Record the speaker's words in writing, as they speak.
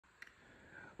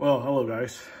Well, hello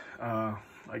guys.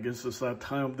 I guess it's that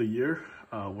time of the year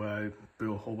where I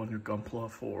build a whole bunch of Gunpla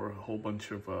for a whole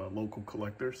bunch of local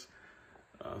collectors.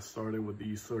 Started with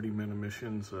these 30-minute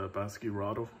missions,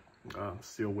 Basquirado.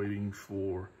 Still waiting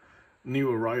for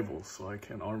new arrivals so I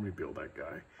can army build that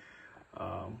guy.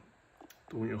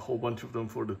 Doing a whole bunch of them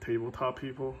for the tabletop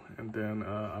people, and then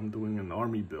I'm doing an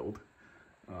army build.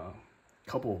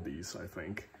 Couple of these, I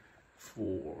think,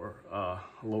 for a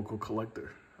local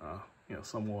collector.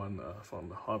 Someone from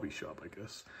the hobby shop, I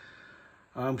guess.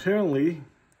 Apparently,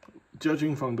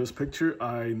 judging from this picture,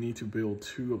 I need to build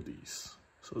 2 of these.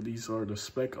 So these are the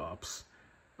Spec Ops.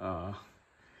 I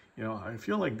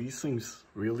feel like these things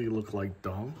really look like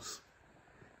DOMs.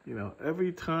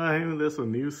 Every time there's a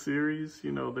new series,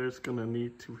 there's gonna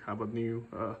need to have a new,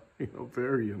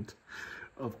 variant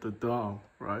of the DOM,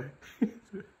 right?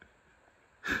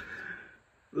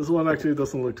 This one actually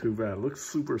doesn't look too bad. It looks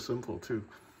super simple too.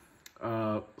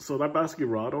 So that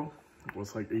Basquirado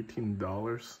was like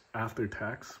 $18 after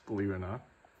tax, believe it or not.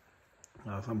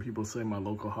 Some people say my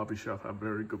local hobby shop have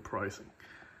very good pricing.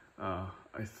 I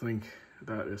think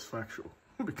that is factual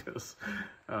because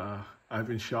I've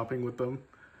been shopping with them.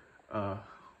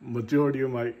 Majority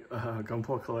of my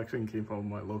Gunpla collection came from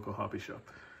my local hobby shop.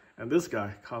 And this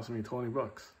guy cost me 20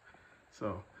 bucks.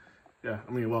 So yeah,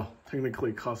 well, technically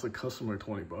it cost the customer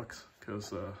 20 bucks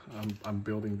because I'm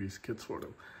building these kits for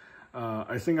them.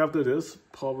 I think after this,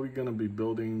 probably gonna be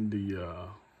building the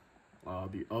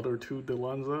other 2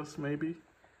 Dilanzas, maybe.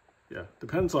 Yeah,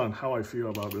 depends on how I feel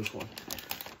about this one.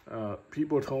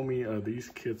 People told me these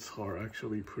kits are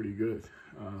actually pretty good.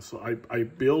 So I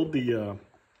built the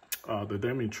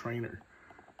Demi trainer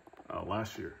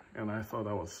last year, and I thought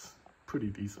that was pretty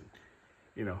decent.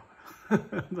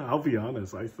 I'll be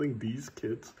honest, I think these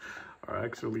kits are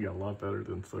actually a lot better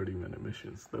than 30-minute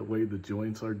missions. The way the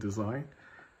joints are designed.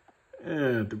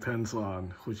 It depends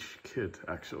on which kit,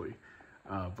 actually.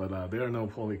 But there are no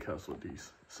polycasts with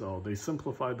these. So they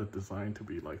simplified the design to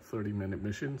be like 30-minute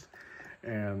missions.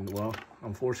 And, well,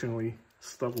 unfortunately,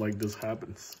 stuff like this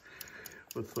happens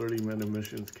with 30-minute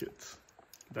missions kits.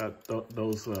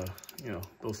 Those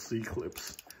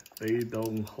C-clips, they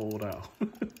don't hold out.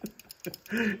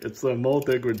 It's a mold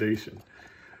degradation.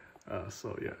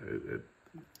 So, yeah,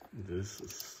 this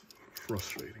is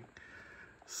frustrating.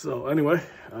 So anyway,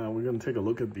 we're gonna take a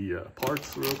look at the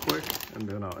parts real quick, and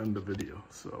then I'll end the video.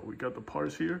 So we got the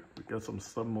parts here. We got some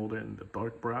stuff molded in the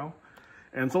dark brown,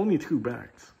 and it's only 2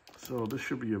 bags. So this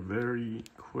should be a very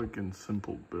quick and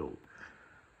simple build.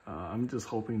 I'm just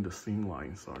hoping the seam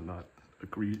lines are not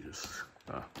egregious.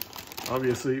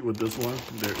 Obviously with this one,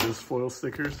 there is foil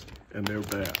stickers, and they're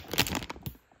bad.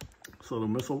 So the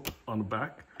missile on the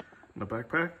back, in the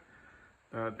backpack,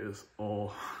 that is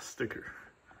all sticker.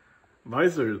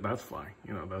 Visor, that's fine,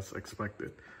 that's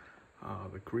expected.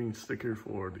 The green sticker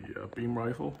for the beam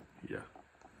rifle, yeah,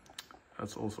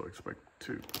 that's also expected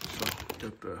too. So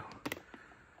get the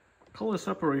color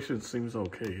separation seems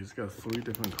okay. He's got 3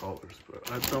 different colors, but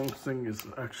I don't think it's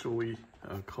actually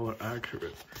color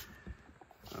accurate.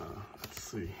 Let's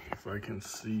see if I can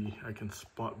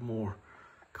spot more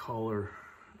color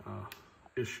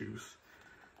issues.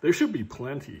 There should be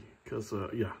plenty, because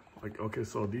yeah, okay,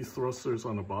 so these thrusters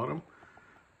on the bottom,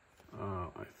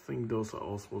 I think those are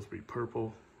all supposed to be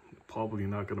purple. Probably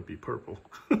not going to be purple.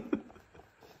 Yeah,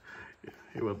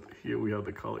 here we have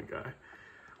the color guy.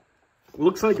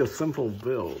 Looks like a simple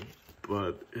build,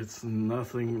 but it's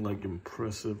nothing like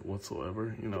impressive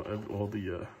whatsoever. All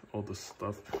the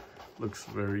stuff looks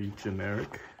very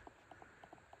generic,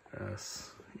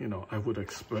 as I would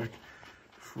expect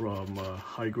from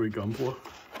high-grade Gunpla.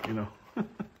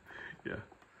 Yeah.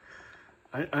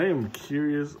 I am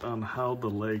curious on how the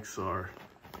legs are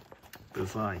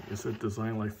designed. Is it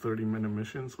designed like 30-minute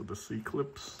missions with the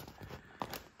C-clips?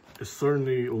 It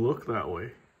certainly look that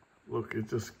way. Look, it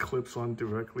just clips on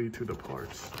directly to the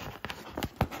parts.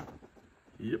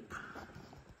 Yep.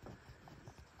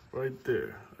 Right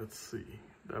there. Let's see.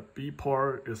 That B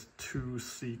part is 2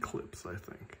 C-clips, I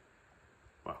think.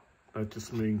 Wow. That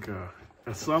just means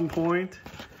at some point,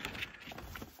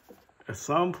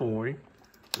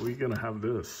 we're gonna have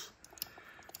this.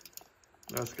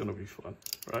 That's gonna be fun,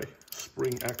 right?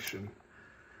 Spring action.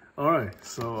 All right,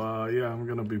 so yeah, I'm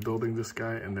gonna be building this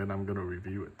guy, and then I'm gonna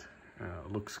review it.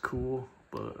 Looks cool,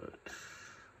 but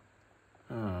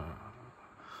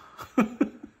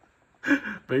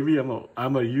maybe I'm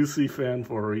a UC fan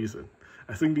for a reason.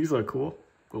 I think these are cool,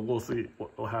 but we'll see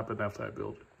what will happen after I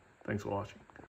build it. Thanks for watching.